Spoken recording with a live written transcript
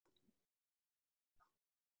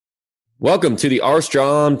Welcome to the R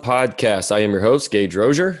Strong podcast. I am your host, Gage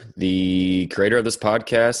Rozier, the creator of this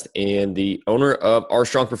podcast and the owner of R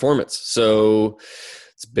Strong Performance. So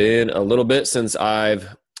it's been a little bit since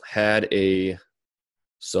I've had a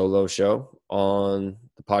solo show on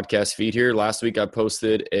the podcast feed here. Last week I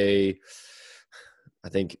posted I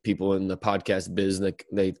think people in the podcast biz,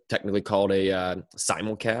 they technically called a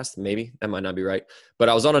simulcast, maybe. That might not be right. But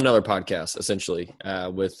I was on another podcast, essentially,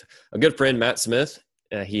 with a good friend, Matt Smith.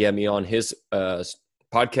 He had me on his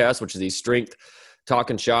podcast, which is the Strength Talk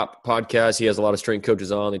and Shop podcast. He has a lot of strength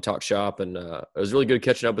coaches on. They talk shop, and it was really good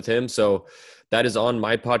catching up with him. So that is on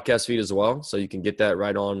my podcast feed as well. So you can get that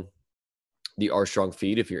right on the R Strong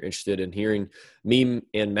feed if you're interested in hearing me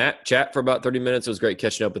and Matt chat for about 30 minutes. It was great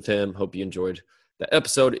catching up with him. Hope you enjoyed the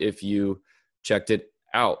episode if you checked it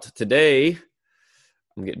out. Today,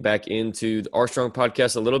 I'm getting back into the R Strong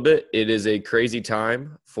podcast a little bit. It is a crazy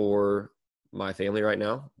time for my family right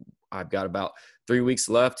now. I've got about 3 weeks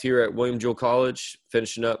left here at William Jewell College,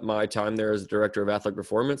 finishing up my time there as director of athletic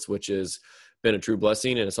performance, which has been a true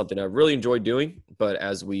blessing and it's something I've really enjoyed doing. But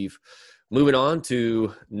as we've moving on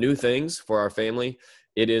to new things for our family,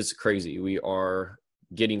 it is crazy. We are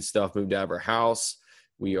getting stuff moved out of our house.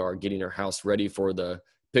 We are getting our house ready for the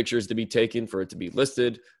pictures to be taken, for it to be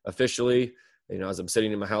listed officially. You know, as I'm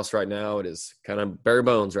sitting in my house right now, it is kind of bare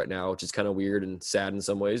bones right now, which is kind of weird and sad in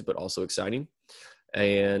some ways, but also exciting.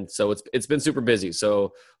 And so it's been super busy.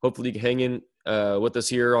 So hopefully you can hang in with us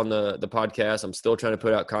here on the podcast. I'm still trying to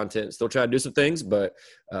put out content, still trying to do some things, but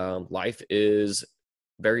life is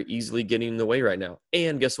very easily getting in the way right now.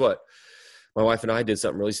 And guess what? My wife and I did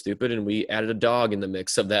something really stupid, and we added a dog in the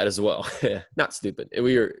mix of that as well. Not stupid.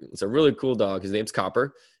 It's a really cool dog. His name's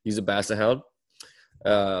Copper. He's a Basset Hound.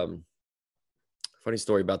 Funny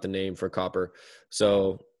story about the name for Copper.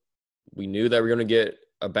 So we knew that we were going to get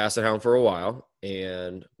a Basset Hound for a while,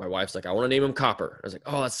 and my wife's like, I want to name him Copper. I was like,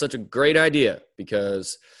 oh, that's such a great idea,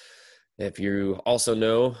 because if you also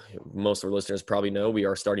know, most of our listeners probably know,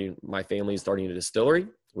 my family is starting a distillery,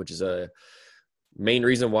 which is a main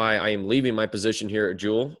reason why I am leaving my position here at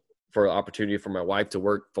Jewell for an opportunity for my wife to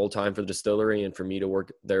work full-time for the distillery and for me to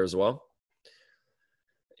work there as well.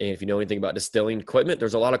 And if you know anything about distilling equipment,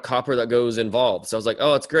 there's a lot of copper that goes involved. So I was like,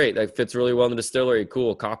 oh, that's great. That fits really well in the distillery.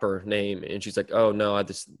 Cool, Copper name. And she's like, oh, no, I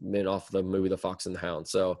just meant off the movie The Fox and the Hound.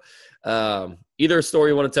 So either story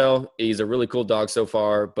you want to tell, he's a really cool dog so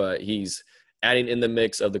far, but he's adding in the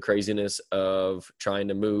mix of the craziness of trying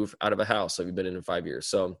to move out of a house that we've been in 5 years.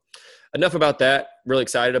 So enough about that. Really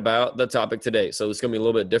excited about the topic today. So it's going to be a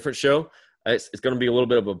little bit different show. It's going to be a little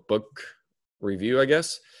bit of a book review, I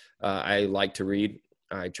guess. I like to read.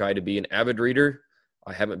 I try to be an avid reader.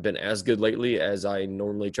 I haven't been as good lately as I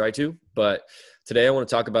normally try to, but today I want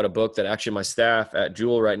to talk about a book that actually my staff at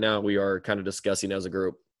Jewell right now, we are kind of discussing as a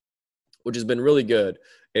group, which has been really good.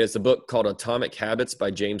 It's a book called Atomic Habits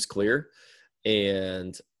by James Clear.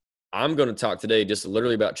 And I'm going to talk today just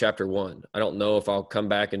literally about chapter 1. I don't know if I'll come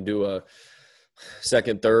back and do a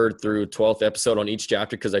second, third through 12th episode on each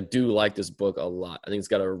chapter, because I do like this book a lot. I think it's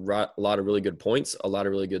got a lot of really good points, a lot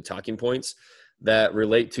of really good talking points that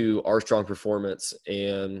relate to R Strong Performance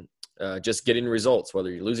and just getting results, whether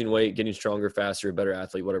you're losing weight, getting stronger, faster, a better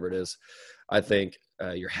athlete, whatever it is. I think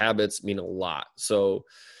your habits mean a lot. So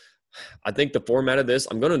I think the format of this,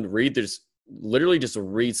 I'm going to literally just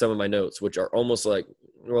read some of my notes, which are almost like,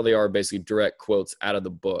 well, they are basically direct quotes out of the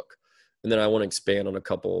book. And then I want to expand on a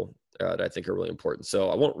couple that I think are really important. So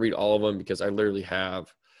I won't read all of them because I literally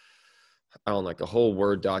have, like a whole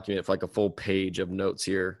Word document, like a full page of notes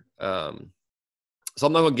here. So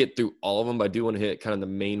I'm not going to get through all of them, but I do want to hit kind of the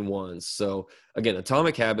main ones. So again,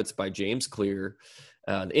 Atomic Habits by James Clear.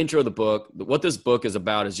 The intro of the book, what this book is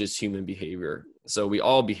about is just human behavior. So we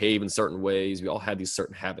all behave in certain ways. We all have these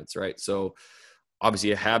certain habits, right? So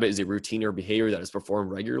obviously a habit is a routine or behavior that is performed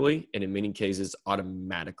regularly and in many cases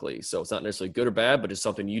automatically. So it's not necessarily good or bad, but it's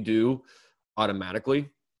something you do automatically.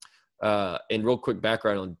 And real quick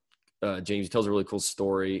background on James, he tells a really cool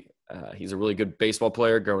story. He's a really good baseball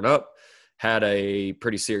player growing up, had a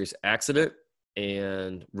pretty serious accident,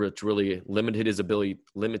 and which really limited his ability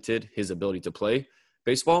to play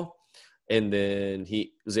baseball. And then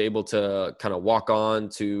he was able to kind of walk on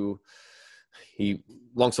to,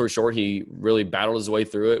 long story short, he really battled his way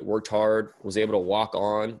through it, worked hard, was able to walk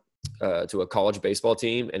on to a college baseball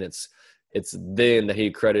team. And it's then that he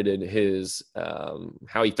credited his,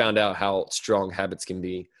 how he found out how strong habits can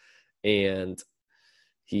be. And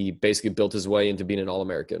he basically built his way into being an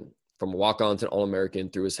All-American, from a walk-on to an All-American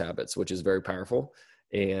through his habits, which is very powerful.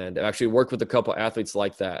 And I've actually worked with a couple athletes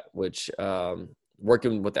like that, which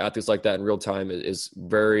working with athletes like that in real time is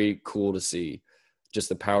very cool to see. just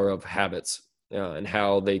the power of habits and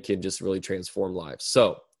how they can just really transform lives.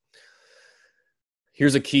 So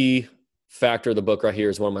here's a key factor of the book right here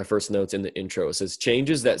is one of my first notes in the intro. It says,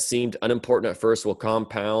 changes that seemed unimportant at first will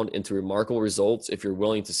compound into remarkable results if you're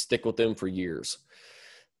willing to stick with them for years.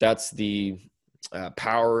 That's the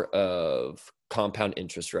power of compound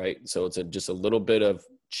interest, right? So it's just a little bit of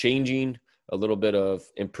changing, a little bit of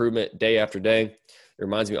improvement day after day. It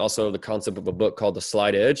reminds me also of the concept of a book called The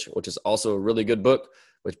Slight Edge, which is also a really good book,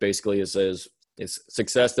 which basically says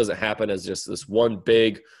success doesn't happen as just this one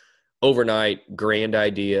big overnight grand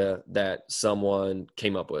idea that someone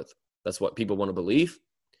came up with. That's what people want to believe.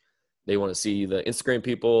 They want to see the Instagram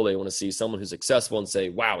people. They want to see someone who's successful and say,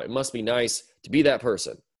 wow, it must be nice to be that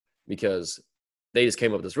person because they just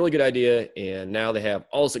came up with this really good idea and now they have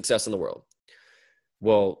all the success in the world.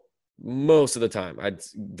 Well, most of the time, I'd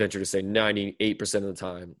venture to say 98% of the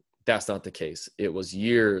time, that's not the case. It was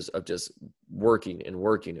years of just working and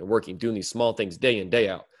working and working, doing these small things day in, day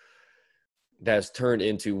out. That's turned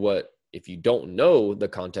into what, if you don't know the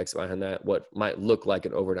context behind that, what might look like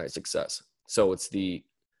an overnight success. So it's the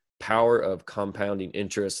power of compounding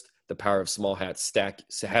interest, the power of small habits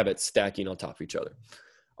stacking on top of each other.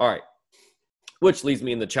 All right, which leads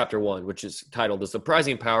me into chapter 1, which is titled The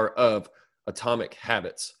Surprising Power of Atomic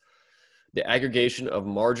Habits. The aggregation of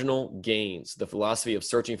marginal gains, the philosophy of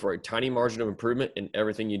searching for a tiny margin of improvement in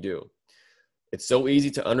everything you do. It's so easy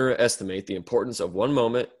to underestimate the importance of one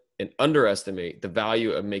moment and underestimate the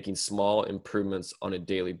value of making small improvements on a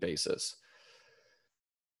daily basis.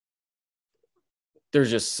 There's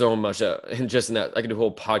just so much, and just in that, I could do a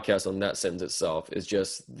whole podcast on that sentence itself, is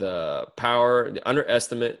just the power, the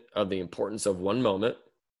underestimate of the importance of one moment.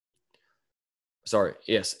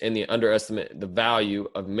 And the underestimate the value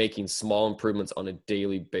of making small improvements on a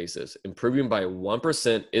daily basis. Improving by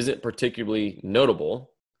 1% isn't particularly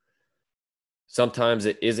notable. Sometimes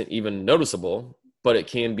it isn't even noticeable, but it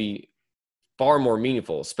can be far more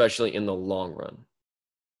meaningful, especially in the long run.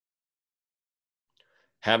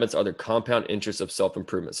 Habits are the compound interest of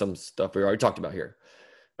self-improvement, some stuff we already talked about here.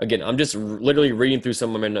 Again, I'm just literally reading through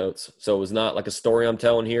some of my notes. So it was not like a story I'm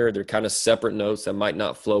telling here. They're kind of separate notes that might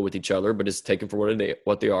not flow with each other, but it's taken for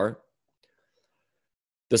what they are.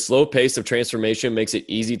 The slow pace of transformation makes it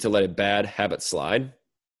easy to let a bad habit slide.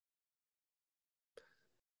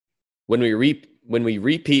 When we repeat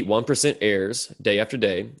 1% errors day after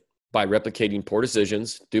day by replicating poor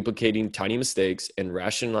decisions, duplicating tiny mistakes, and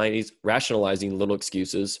rationalizing little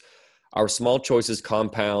excuses, our small choices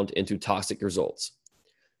compound into toxic results.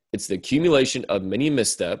 It's the accumulation of many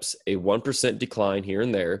missteps, a 1% decline here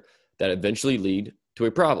and there, that eventually lead to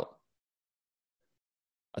a problem.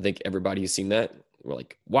 I think everybody has seen that. We're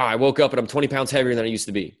like, wow, I woke up and I'm 20 pounds heavier than I used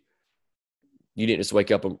to be. You didn't just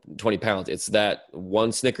wake up 20 pounds. It's that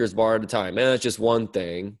one Snickers bar at a time. Man, it's just one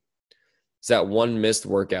thing. It's that one missed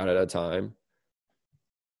workout at a time.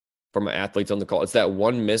 For my athletes on the call, it's that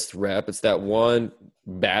one missed rep. It's that one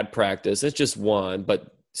bad practice. It's just one,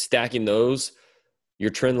 but stacking those, your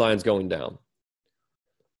trend line's going down.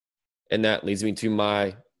 And that leads me to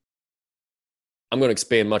I'm going to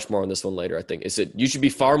expand much more on this one later, I think. Is that you should be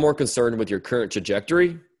far more concerned with your current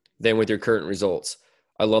trajectory than with your current results.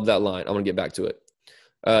 I love that line. I'm going to get back to it.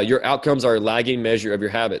 Your outcomes are a lagging measure of your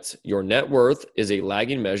habits. Your net worth is a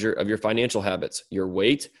lagging measure of your financial habits. Your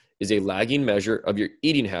weight is a lagging measure of your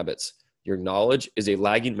eating habits. Your knowledge is a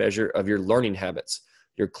lagging measure of your learning habits.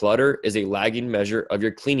 Your clutter is a lagging measure of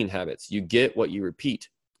your cleaning habits. You get what you repeat.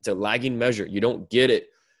 It's a lagging measure. You don't get it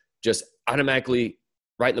just automatically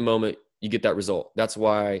right in the moment you get that result. That's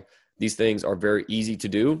why these things are very easy to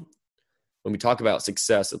do. When we talk about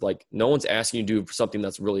success, it's like no one's asking you to do something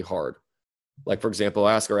that's really hard. Like, for example,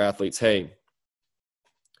 I ask our athletes, hey,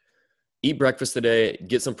 eat breakfast today,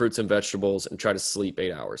 get some fruits and vegetables, and try to sleep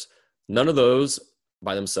 8 hours. None of those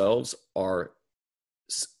by themselves are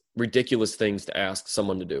ridiculous things to ask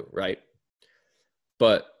someone to do, right?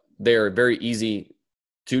 But they're very easy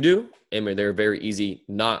to do, and they're very easy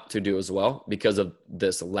not to do as well because of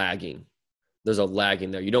this lagging. There's a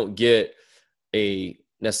lagging there. You don't get a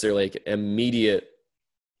necessarily like immediate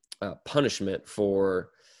punishment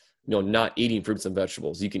for not eating fruits and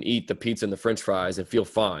vegetables. You can eat the pizza and the French fries and feel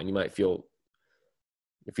fine. You might feel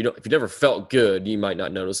if you never felt good, you might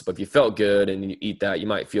not notice. But if you felt good and you eat that, you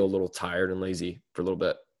might feel a little tired and lazy for a little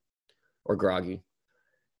bit or groggy.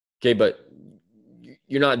 Okay, but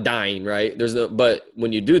you're not dying, right? But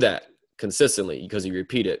when you do that consistently because you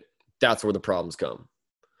repeat it, that's where the problems come.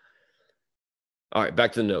 All right,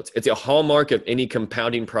 back to the notes. It's a hallmark of any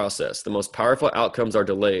compounding process. The most powerful outcomes are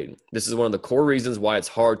delayed. This is one of the core reasons why it's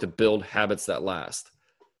hard to build habits that last.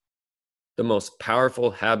 The most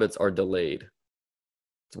powerful habits are delayed.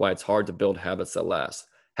 That's why it's hard to build habits that last.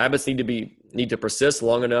 Habits need to persist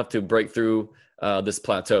long enough to break through this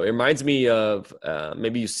plateau. It reminds me of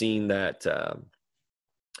maybe you've seen that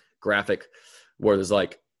graphic where there's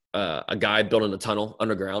like a guy building a tunnel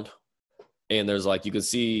underground, and there's like, you can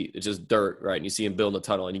see it's just dirt, right? And you see him building a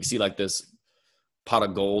tunnel, and you can see like this pot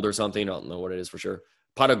of gold or something. I don't know what it is for sure.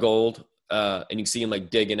 Pot of gold, and you can see him like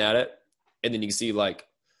digging at it, and then you can see like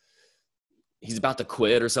he's about to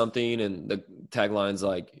quit or something, and the tagline's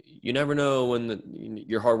like, you never know when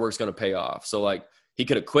your hard work's going to pay off. So like he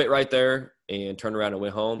could have quit right there and turned around and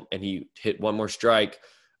went home, and he hit one more strike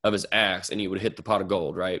of his axe and he would hit the pot of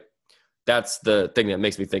gold, right? That's the thing that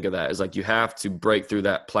makes me think of that, is like you have to break through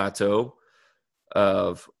that plateau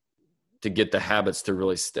to get the habits to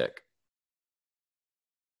really stick.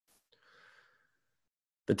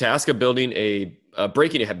 The task of breaking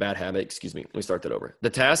a bad habit, excuse me, let me start that over. The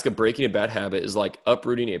task of breaking a bad habit is like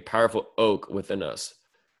uprooting a powerful oak within us.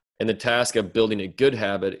 And the task of building a good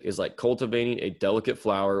habit is like cultivating a delicate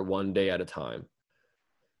flower one day at a time.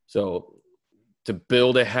 So to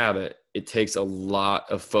build a habit, it takes a lot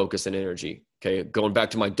of focus and energy. Okay, going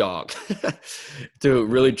back to my dog. To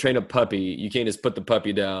really train a puppy, you can't just put the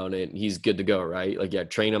puppy down and he's good to go, right? Like, yeah,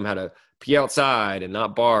 train him how to pee outside and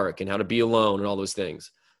not bark and how to be alone and all those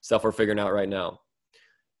things. Stuff we're figuring out right now.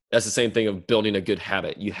 That's the same thing of building a good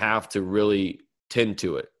habit. You have to really tend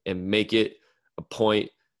to it and make it a point,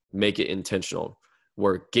 make it intentional.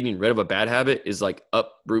 Where getting rid of a bad habit is like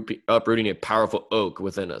uprooting a powerful oak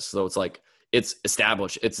within us. So it's like, it's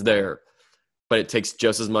established, it's there, but it takes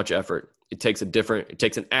just as much effort. It takes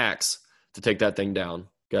an axe to take that thing down,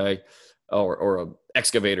 okay? Or a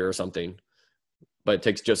excavator or something, but it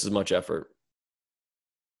takes just as much effort.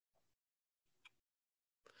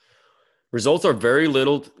 Results are very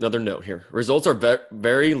little, another note here. Results are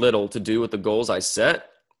very little to do with the goals I set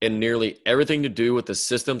and nearly everything to do with the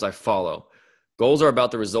systems I follow. Goals are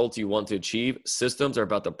about the results you want to achieve. Systems are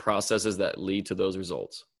about the processes that lead to those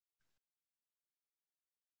results.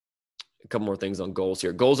 A couple more things on goals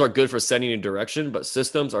here. Goals are good for setting a direction, but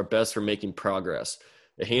systems are best for making progress.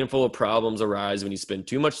 A handful of problems arise when you spend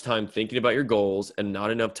too much time thinking about your goals and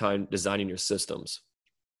not enough time designing your systems.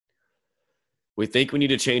 We think we need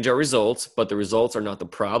to change our results, but the results are not the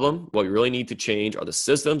problem. What we really need to change are the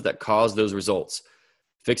systems that cause those results.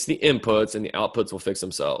 Fix the inputs and the outputs will fix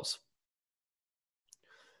themselves.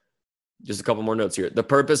 Just a couple more notes here. The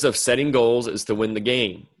purpose of setting goals is to win the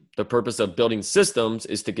game. The purpose of building systems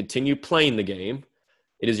is to continue playing the game.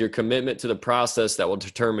 It is your commitment to the process that will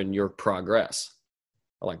determine your progress.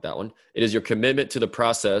 I like that one. It is your commitment to the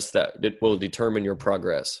process that will determine your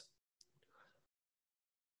progress.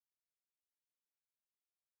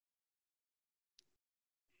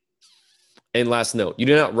 And last note, you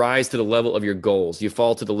do not rise to the level of your goals. You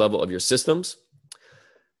fall to the level of your systems,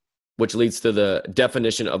 which leads to the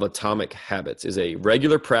definition of atomic habits, is a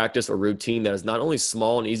regular practice or routine that is not only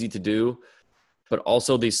small and easy to do, but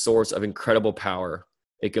also the source of incredible power,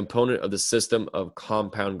 a component of the system of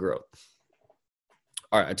compound growth.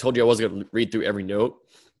 All right, I told you I wasn't going to read through every note.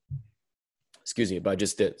 Excuse me, but I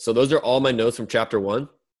just did. So those are all my notes from chapter 1.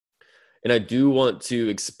 And I do want to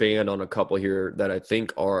expand on a couple here that I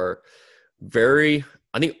think are I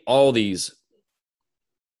think all these,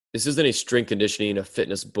 this isn't a strength conditioning, a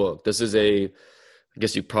fitness book. This is I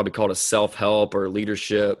guess you probably call it a self-help or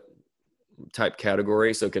leadership type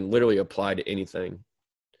category. So it can literally apply to anything.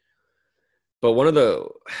 But one of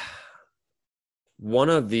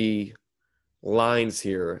the lines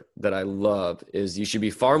here that I love is you should be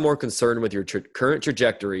far more concerned with your current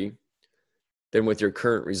trajectory than with your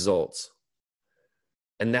current results.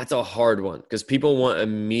 And that's a hard one because people want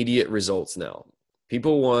immediate results now.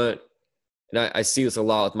 People want, and I see this a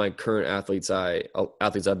lot with my current athletes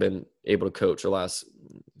I've been able to coach the last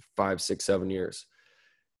 5, 6, 7 years,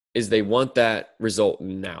 is they want that result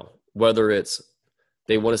now. Whether it's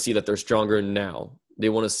they want to see that they're stronger now. They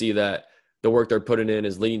want to see that the work they're putting in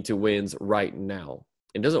is leading to wins right now.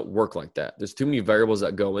 It doesn't work like that. There's too many variables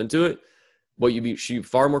that go into it. What you should be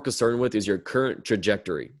far more concerned with is your current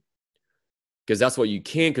trajectory. Because that's what you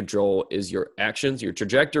can control is your actions. Your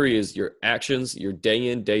trajectory is your actions, your day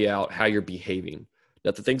in, day out, how you're behaving.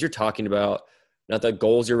 Not the things you're talking about, not the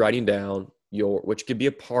goals you're writing down, which could be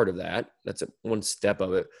a part of that. That's one step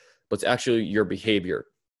of it. But it's actually your behavior.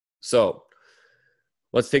 So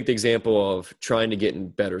let's take the example of trying to get in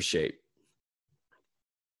better shape.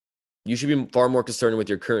 You should be far more concerned with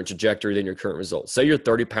your current trajectory than your current results. Say you're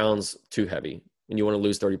 30 pounds too heavy and you want to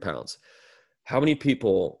lose 30 pounds. How many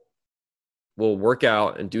people will work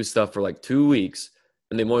out and do stuff for like 2 weeks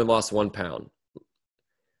and they've only lost 1 pound?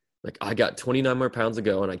 Like, I got 29 more pounds to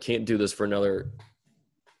go and I can't do this for another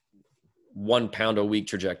 1 pound a week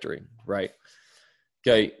trajectory, right?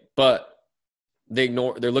 Okay. But they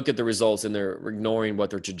look at the results and they're ignoring what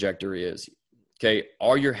their trajectory is. Okay.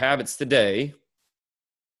 Are your habits today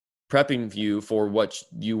prepping you for what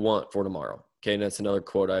you want for tomorrow? Okay. And that's another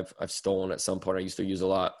quote I've stolen at some point. I used to use a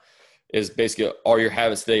lot, is basically, are your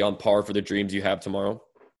habits today on par for the dreams you have tomorrow?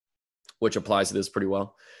 Which applies to this pretty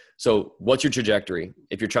well. So what's your trajectory?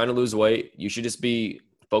 If you're trying to lose weight, you should just be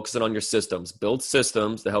focusing on your systems. Build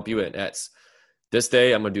systems to help you in. That's this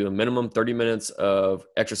day, I'm going to do a minimum 30 minutes of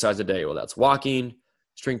exercise a day. Well, that's walking,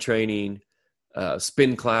 strength training,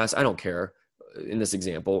 spin class. I don't care in this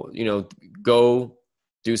example. Go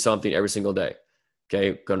do something every single day.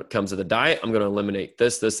 Okay. Comes to the diet, I'm going to eliminate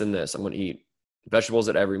this, this, and this. I'm going to eat vegetables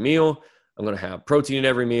at every meal. I'm going to have protein in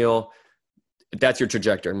every meal. That's your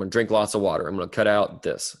trajectory. I'm going to drink lots of water. I'm going to cut out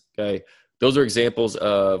this. Okay. Those are examples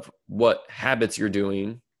of what habits you're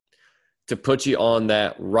doing to put you on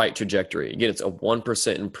that right trajectory. Again, it's a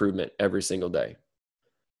 1% improvement every single day.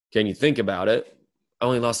 Can you think about it? I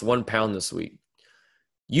only lost 1 pound this week.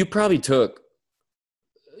 You probably took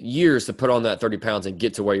years to put on that 30 pounds and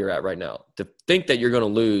get to where you're at right now. To think that you're going to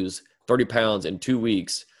lose 30 pounds in 2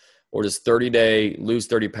 weeks, or just 30-day lose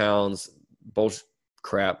 30 pounds bullshit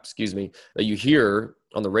crap, that you hear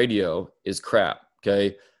on the radio is crap.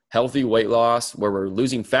 Okay. Healthy weight loss, where we're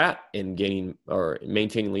losing fat and gaining or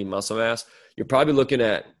maintaining lean muscle mass, you're probably looking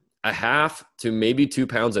at 1/2 to maybe 2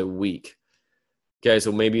 pounds a week. Okay.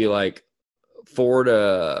 So maybe like 4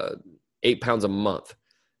 to 8 pounds a month.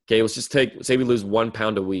 Okay. Let's just say we lose 1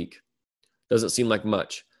 pound a week. Doesn't seem like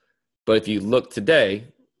much, but if you look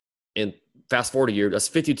today and fast forward a year, that's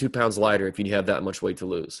 52 pounds lighter if you have that much weight to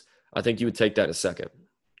lose. I think you would take that in a second.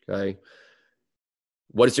 Okay.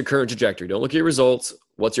 What is your current trajectory? Don't look at your results.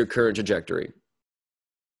 What's your current trajectory?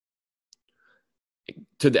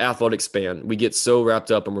 To the athletic span, we get so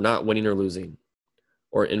wrapped up and we're not winning or losing,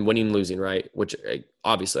 or in winning and losing, right? Which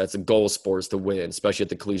obviously that's a goal of sports, to win, especially at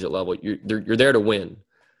the collegiate level. You're there to win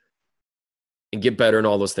and get better and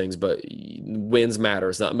all those things, but wins matter.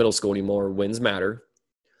 It's not middle school anymore. Wins matter.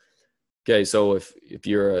 Okay, so if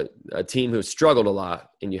you're a team who's struggled a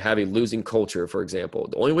lot and you have a losing culture, for example,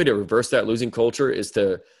 the only way to reverse that losing culture is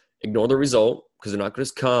to ignore the result, because they're not going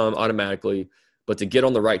to come automatically, but to get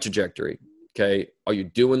on the right trajectory. Okay, are you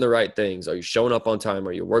doing the right things? Are you showing up on time?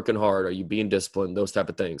 Are you working hard? Are you being disciplined? Those type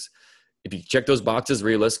of things. If you check those boxes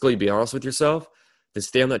realistically, be honest with yourself, then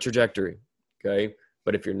stay on that trajectory. Okay,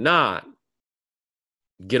 but if you're not,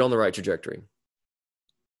 get on the right trajectory.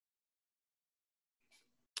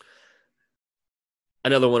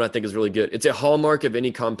 Another one I think is really good. It's a hallmark of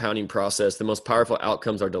any compounding process. The most powerful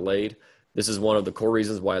outcomes are delayed. This is one of the core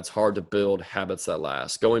reasons why it's hard to build habits that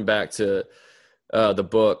last. Going back to the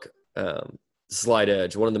book, Slight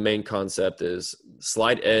Edge, one of the main concepts is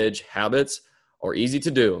slight edge habits are easy to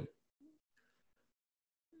do.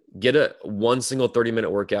 Get one single 30-minute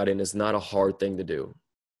workout in is not a hard thing to do.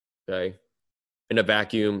 Okay. In a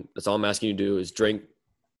vacuum, that's all I'm asking you to do is drink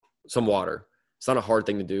some water. It's not a hard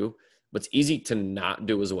thing to do, but it's easy to not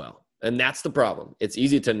do as well. And that's the problem. It's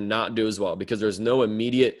easy to not do as well because there's no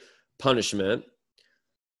immediate punishment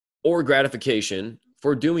or gratification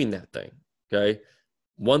for doing that thing. Okay.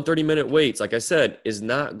 1 30-minute weights, like I said, you're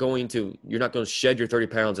not going to shed your 30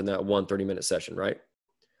 pounds in that 1 30-minute session, right?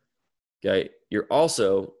 Okay. You're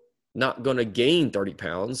also not going to gain 30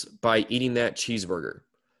 pounds by eating that cheeseburger.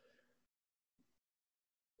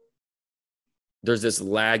 There's this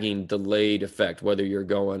lagging, delayed effect, whether you're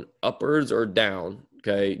going upwards or down.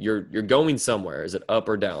 Okay. You're going somewhere. Is it up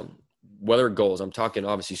or down? Whether goals, I'm talking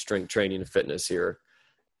obviously strength training and fitness here,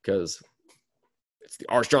 because it's the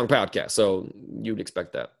R Strong podcast. So you'd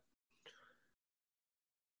expect that.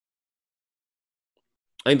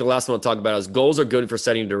 I think the last one I'll talk about is goals are good for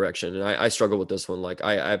setting direction. And I struggle with this one. Like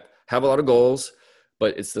I have a lot of goals,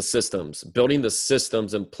 but it's the systems, building the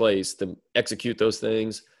systems in place to execute those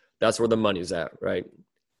things. That's where the money's at, right?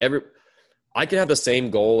 I could have the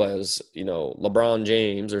same goal as, LeBron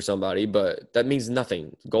James or somebody, but that means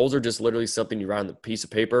nothing. Goals are just literally something you write on a piece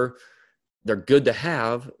of paper. They're good to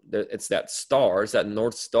have. It's that star, it's that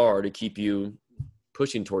North Star to keep you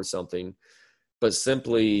pushing towards something. But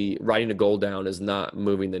simply writing a goal down is not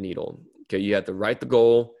moving the needle. Okay, you have to write the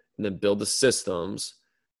goal and then build the systems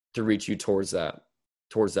to reach you towards that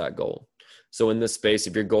goal. So in this space,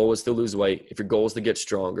 if your goal is to lose weight, if your goal is to get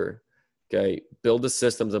stronger, okay, build the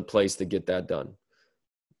systems in place to get that done.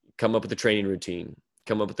 Come up with a training routine.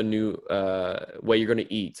 Come up with a new way you're going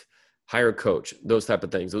to eat. Hire a coach. Those type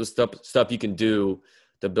of things. Those stuff you can do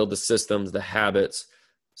to build the systems, the habits.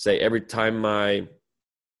 Say every time I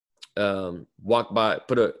walk by,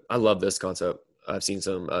 I love this concept. I've seen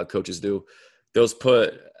some coaches do. Those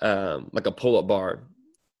put like a pull-up bar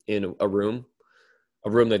in a room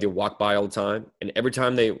that they walk by all the time. And every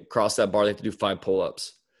time they cross that bar, they have to do 5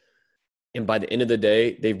 pull-ups. And by the end of the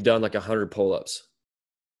day, they've done like 100 pull-ups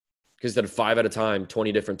because they did 5 at a time,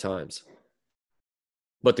 20 different times.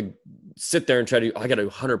 But to sit there and try to, I got to do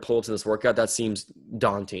 100 pull-ups in this workout, that seems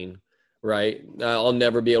daunting, right? I'll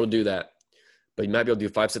never be able to do that. But you might be able to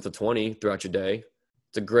do 5 sets of 20 throughout your day.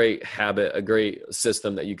 It's a great habit, a great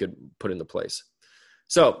system that you could put into place.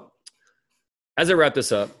 So as I wrap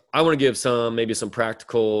this up, I want to give maybe some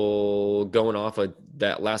practical, going off of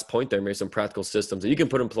that last point there, maybe some practical systems that you can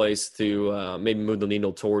put in place to maybe move the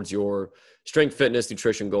needle towards your strength, fitness,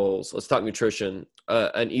 nutrition goals. Let's talk nutrition.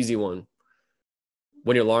 An easy one.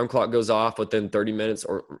 When your alarm clock goes off within 30 minutes,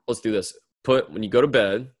 or let's do this. When you go to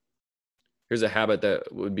bed, here's a habit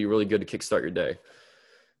that would be really good to kickstart your day.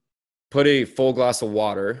 Put a full glass of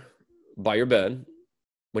water by your bed.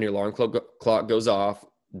 When your alarm clock goes off,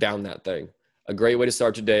 down that thing. A great way to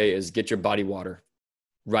start your day is get your body water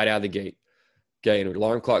right out of the gate. Okay, and when your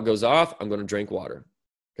alarm clock goes off, I'm going to drink water.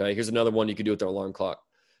 Okay, here's another one you could do with the alarm clock.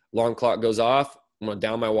 Alarm clock goes off, I'm going to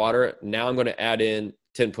down my water. Now I'm going to add in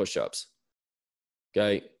 10 push-ups.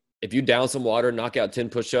 Okay, if you down some water, knock out 10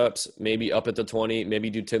 push-ups, maybe up at the 20, maybe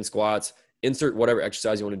do 10 squats, insert whatever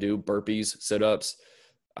exercise you want to do, burpees, sit-ups,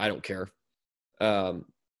 I don't care.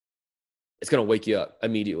 It's going to wake you up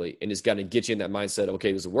immediately, and it's got to get you in that mindset.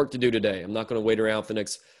 Okay, there's work to do today. I'm not going to wait around for the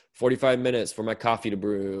next 45 minutes for my coffee to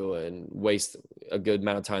brew and waste a good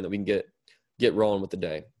amount of time that we can get rolling with the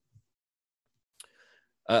day.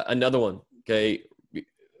 Another one, okay,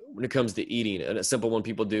 when it comes to eating, and a simple one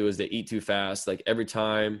people do is they eat too fast. Like every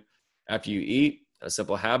time after you eat, a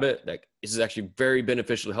simple habit that this is actually very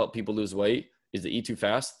beneficial to help people lose weight is to eat too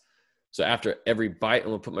fast. So after every bite, I'm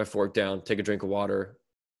going to put my fork down, take a drink of water,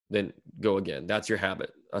 then go again. That's your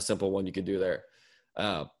habit. A simple one you could do there.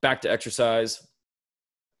 Back to exercise.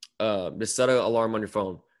 Just set an alarm on your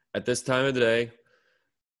phone. At this time of the day,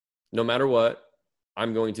 no matter what,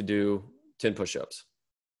 I'm going to do 10 push-ups.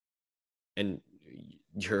 And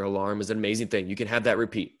your alarm is an amazing thing. You can have that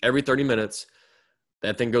repeat. Every 30 minutes,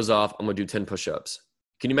 that thing goes off, I'm going to do 10 push-ups.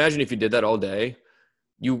 Can you imagine if you did that all day?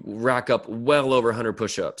 You rack up well over 100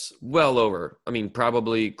 push-ups. Well over. I mean,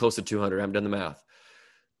 probably close to 200. I haven't done the math.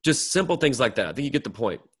 Just simple things like that. I think you get the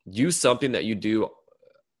point. Use something that you do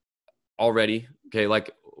already, okay,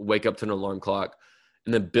 like wake up to an alarm clock,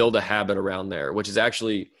 and then build a habit around there, which is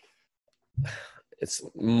actually, it's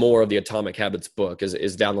more of the Atomic Habits book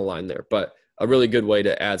is down the line there, but a really good way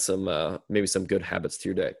to add some, maybe some good habits to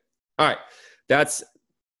your day. All right. That's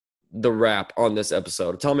the wrap on this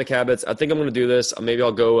episode. Atomic Habits. I think I'm going to do this. Maybe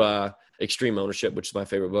I'll go Extreme Ownership, which is my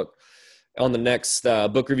favorite book, on the next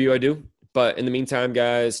book review I do. But in the meantime,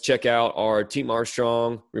 guys, check out our Team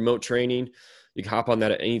Armstrong remote training. You can hop on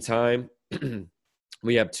that at any time.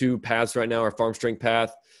 We have 2 paths right now. Our Farm Strength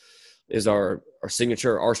path is our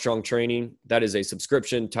signature Armstrong training. That is a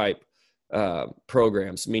subscription type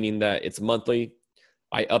programs, meaning that it's monthly.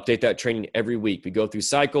 I update that training every week. We go through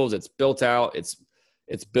cycles. It's built out.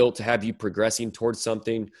 It's built to have you progressing towards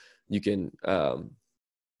something. You can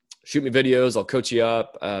shoot me videos. I'll coach you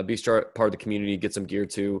up. Be part of the community. Get some gear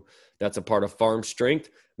too. That's a part of Farm Strength.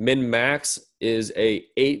 Min Max is a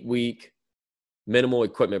 8-week minimal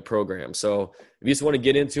equipment program. So if you just want to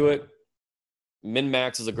get into it, Min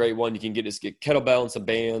Max is a great one. You can get kettlebell and some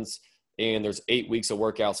bands, and there's 8 weeks of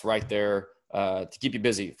workouts right there to keep you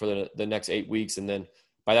busy for the next 8 weeks. And then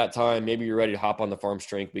by that time, maybe you're ready to hop on the Farm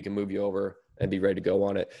Strength. We can move you over and be ready to go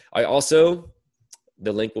on it.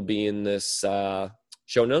 The link will be in this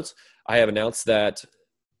show notes. I have announced that,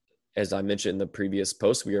 as I mentioned in the previous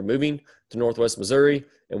post, we are moving to Northwest Missouri,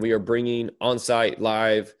 and we are bringing on-site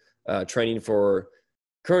live training for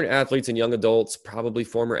current athletes and young adults, probably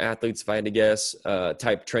former athletes, if I had to guess,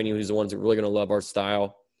 type training, who's the ones that are really going to love our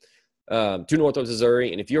style, to Northwest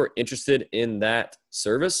Missouri. And if you're interested in that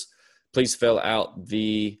service, please fill out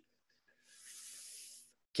the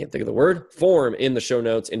form in the show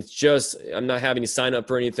notes. And it's just, I'm not having you sign up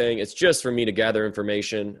for anything. It's just for me to gather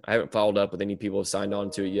information. I haven't followed up with any people who have signed on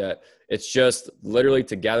to it yet. It's just literally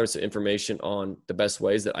to gather some information on the best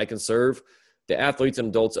ways that I can serve the athletes and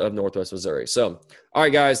adults of Northwest Missouri. So, all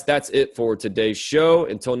right, guys, that's it for today's show.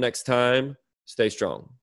 Until next time, stay strong.